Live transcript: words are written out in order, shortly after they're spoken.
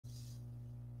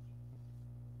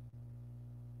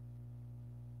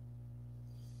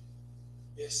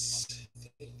Yes,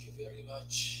 thank you very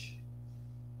much.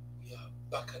 We are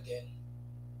back again.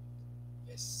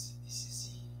 Yes, this is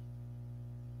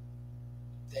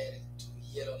the direct to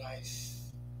Yellowknife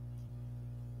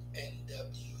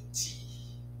NWT.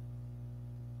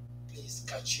 Please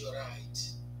catch your ride.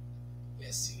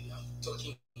 Yes, we are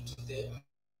talking today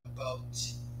about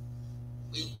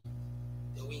wind.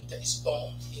 The winter is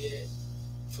on here.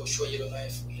 For sure,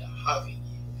 Yellowknife, we are having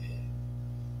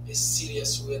a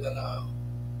serious weather now.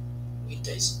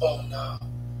 Winter is on now.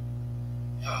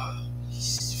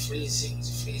 It's freezing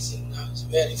now. It's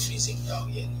very freezing now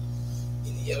here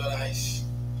in Yellowknife.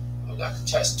 I would like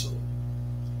just to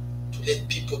let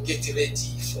people get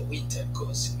ready for winter,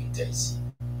 because winter is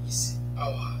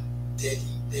our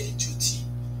daily duty.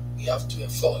 We have to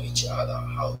inform each other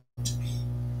how to be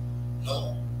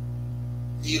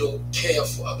little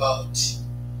careful about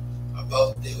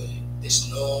the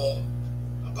snow,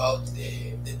 about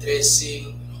the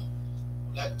dressing.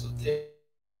 Like to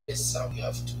dress some, we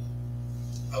have to.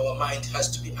 Our mind has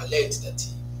to be alert that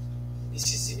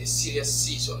this is a serious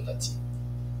season that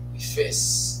we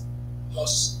face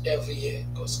most every year,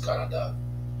 because Canada,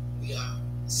 we are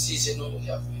seasonal. We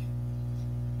have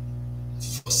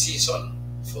for season,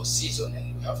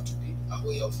 and we have to be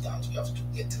aware of that. We have to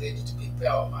get ready to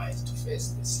prepare our minds to face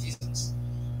the seasons.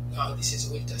 Now this is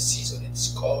winter season. It's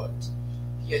cold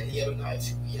here in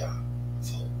Yellowknife. We are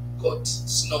got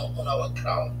snow on our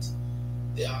ground.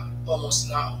 They are almost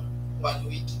now 1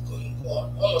 week going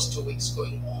on, almost 2 weeks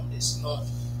going on. The snow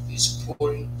is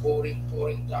pouring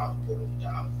down,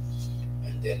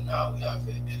 and then now we have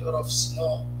a lot of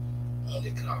snow on the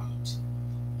ground.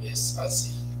 Yes,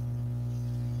 as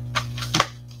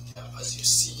you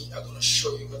see, I'm going to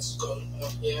show you what's going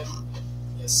on here.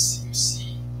 Yes, you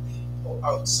see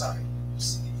outside, you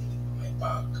see my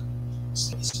back.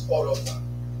 Snow is all over.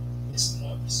 The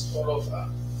snow is all over.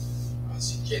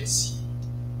 As you can see,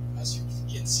 this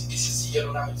is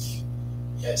Yellowknife.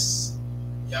 Yes,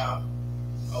 yeah.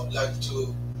 I would like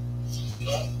to,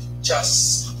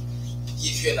 just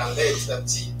give you an alert that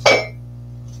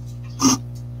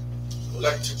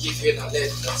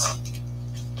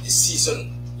the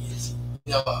season is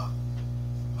in our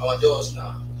doors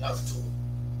now. We have to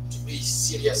be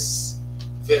serious,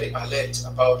 very alert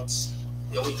about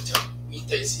the winter.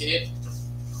 Winter is here.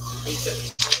 Winter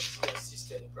is here,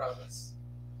 sisters and brothers.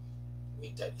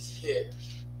 Winter is here.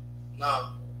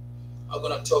 Now, I'm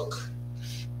gonna talk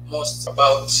most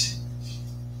about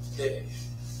the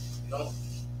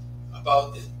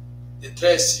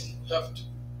dressing. We have to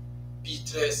be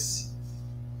dressed,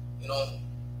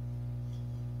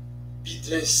 be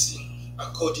dressing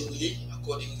accordingly.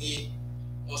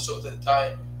 Most of the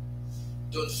time,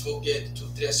 don't forget to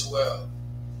dress well.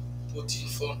 Put in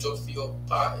front of your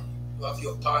pants. You have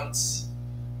your pants.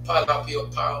 Pile up your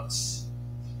pants.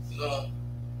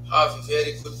 Have a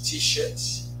very good t-shirt,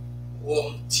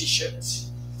 warm t-shirt.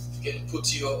 You can put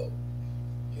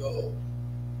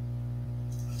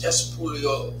just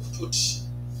put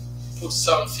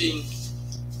something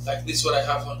like this. What I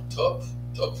have on top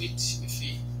it with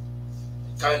a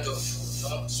kind of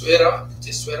sweater. Put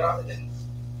a sweater, and then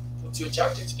put your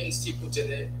jacket. You can still put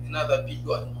another big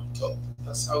one on top.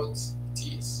 That's how it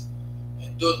is.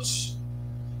 And don't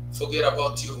forget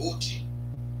about your hoodie.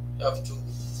 You have to.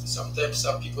 Sometimes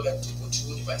some people like to put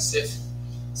hoodie myself.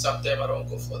 Sometimes I don't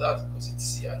go for that because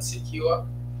it's insecure.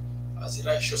 As the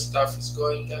righteous stuff is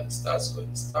going and starts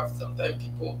going stuff, sometimes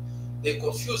people, they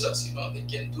confuse us. They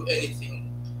can do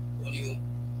anything on you.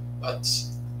 But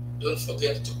don't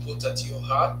forget to put at your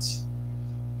heart.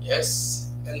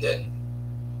 Yes, and then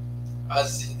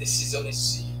as the season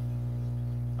is,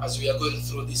 as we are going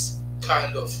through this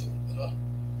kind of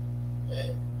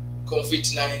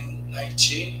COVID-19,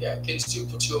 can still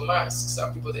put your mask.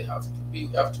 Some people we have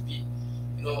to be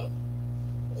on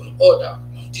order,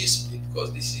 on discipline,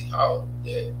 because this is how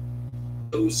the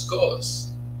rules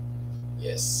goes.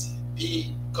 Yes,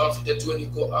 be confident when you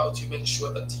go out. You make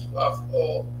sure that you have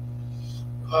all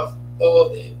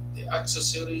the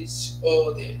accessories,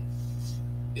 all the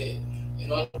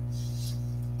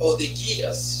all the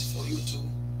gears for you to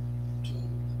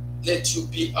let you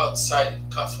be outside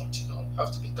comfort. You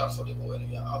have to be comfortable when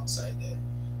you are outside there.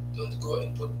 Don't go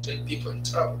and put people in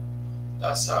trouble.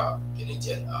 That's how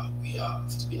Canadian are. We have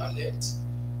to be alert,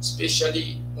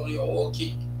 especially when you're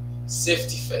walking.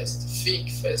 Safety first, think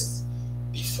first,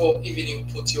 before even you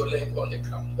put your leg on the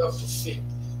ground. You have to think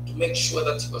to make sure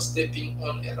that you are stepping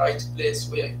on a right place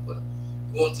where you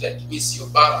won't miss your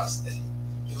balance. Then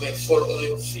you may fall on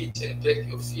your feet and break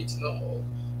your feet, or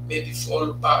maybe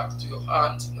fall back to your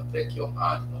hand, break your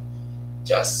hand.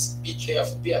 just be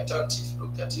careful, be attentive,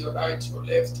 look at your right, your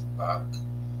left, back,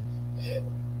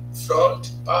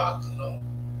 front, back,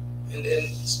 and then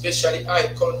especially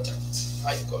eye contact.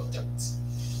 Eye contact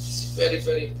is very,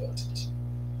 very important.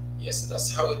 Yes,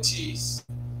 that's how it is.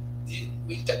 The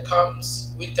winter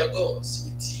comes, winter goes.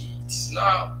 It is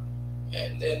now.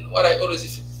 And then what I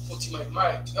always put in my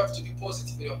mind, you have to be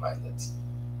positive in your mind that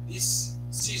this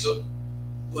season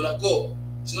gonna go.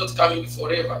 It's not coming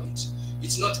forever.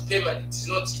 It's not permanent. It's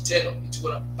not eternal. It's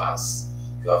gonna pass.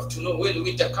 You have to know when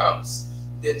winter comes,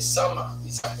 then summer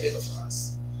is ahead of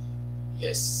us.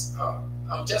 Yes,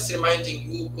 I'm just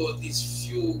reminding you all these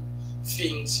few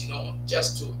things,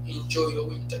 just to enjoy your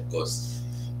winter. Because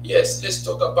yes, let's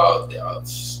talk about the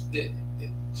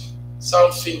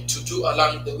something to do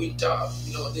along the winter.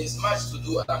 There's much to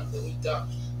do along the winter.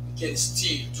 We can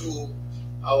still do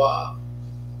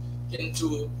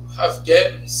to have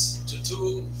games to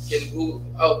do. You can go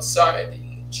outside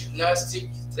in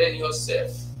gymnastics, train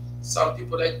yourself. Some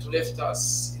people like to lift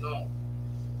us,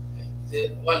 they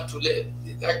like to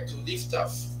lift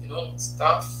up,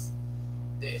 stuff.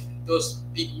 Those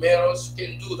big mirrors, you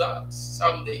can do that.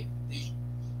 Some they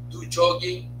do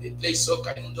jogging, they play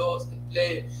soccer indoors, they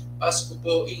play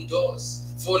basketball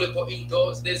indoors, volleyball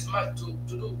indoors. There's much to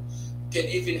do. You can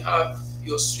even have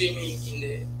your swimming in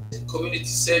the community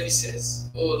services.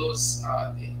 All those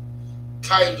are the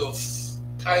kind of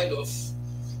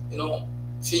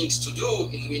things to do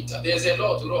in winter. There's a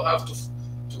lot. You don't have to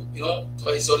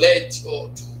isolate or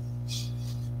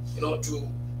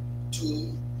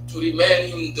to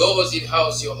remain indoors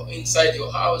inside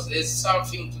your house. There's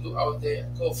something to do out there.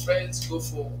 Go friends, go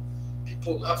for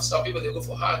people. Have some people, they go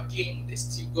for hiking. They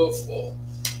still go for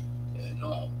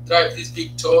drive these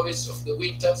big toys of the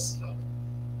winters.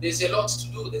 There's a lot to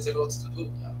do. There's a lot to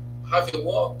do. Have a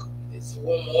walk. There's a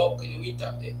warm walk in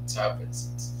winter. It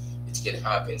happens. It can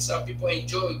happen. Some people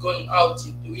enjoy going out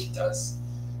in the winters.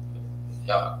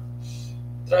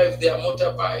 Drive their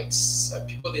motorbikes. Some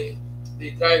people they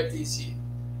drive these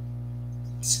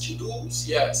skidoos.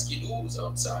 Skidoos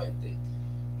outside.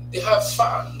 They have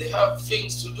fun. They have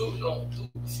things to do.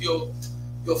 With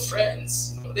your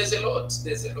friends. There's a lot.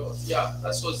 Yeah,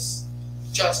 that was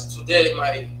just today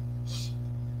my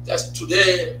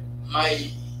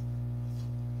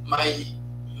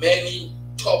main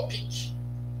topic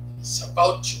is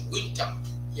about winter.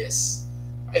 Yes,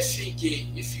 I think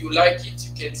if you like it,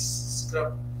 you can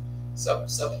subscribe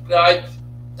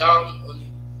down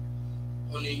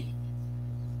on the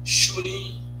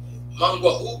Shuni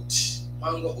Mangohood.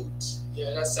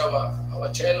 Yeah, that's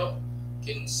our channel.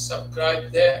 You can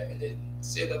subscribe there and then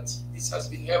say that this has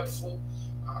been helpful.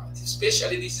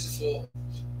 Especially this is for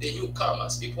the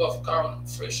newcomers. People have come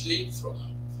freshly from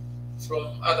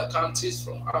other countries,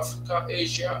 from Africa,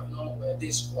 Asia, where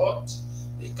they sport.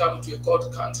 They come to a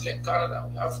cold country like Canada.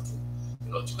 We have to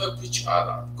help each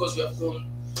other because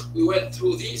we went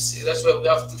through this. That's why we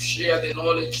have to share the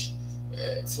knowledge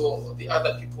for the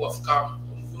other people who have come,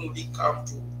 who really come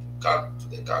to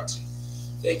the country.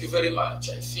 Thank you very much.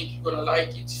 I think you're gonna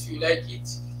like it. If you like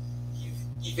it,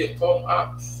 give a thumb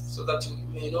up so that you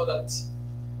may know that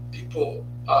people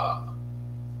are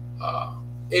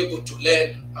able to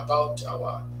learn about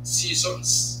our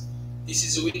seasons. This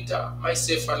is winter.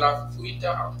 Myself, I love winter.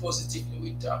 I'm positive in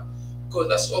winter because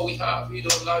that's all we have. We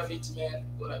don't love it, man.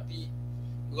 We're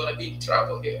gonna be in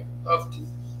trouble here. You have to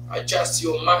adjust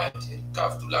your mind and you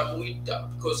have to learn winter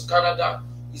because Canada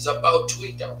is about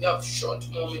winter. We have short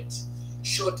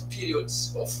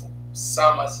periods of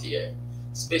summers here,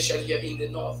 especially here in the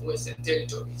Northwestern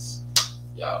Territories.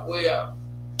 Yeah, where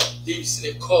lives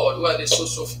the cold, where the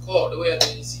source of cold, where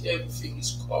there is everything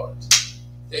is cold.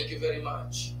 Thank you very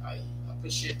much. I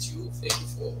appreciate you. Thank you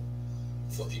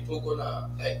for people gonna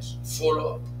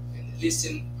follow up and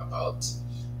listen about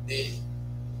the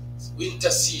winter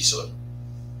season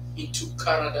into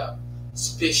Canada,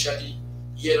 especially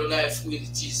Yellowknife, where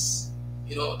it is,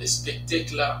 the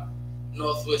spectacular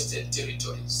Northwestern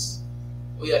Territories,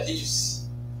 where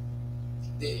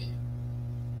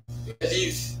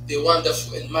live the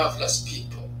wonderful and marvelous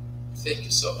people. Thank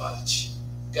you so much.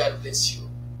 God bless you.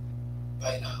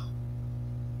 Bye now.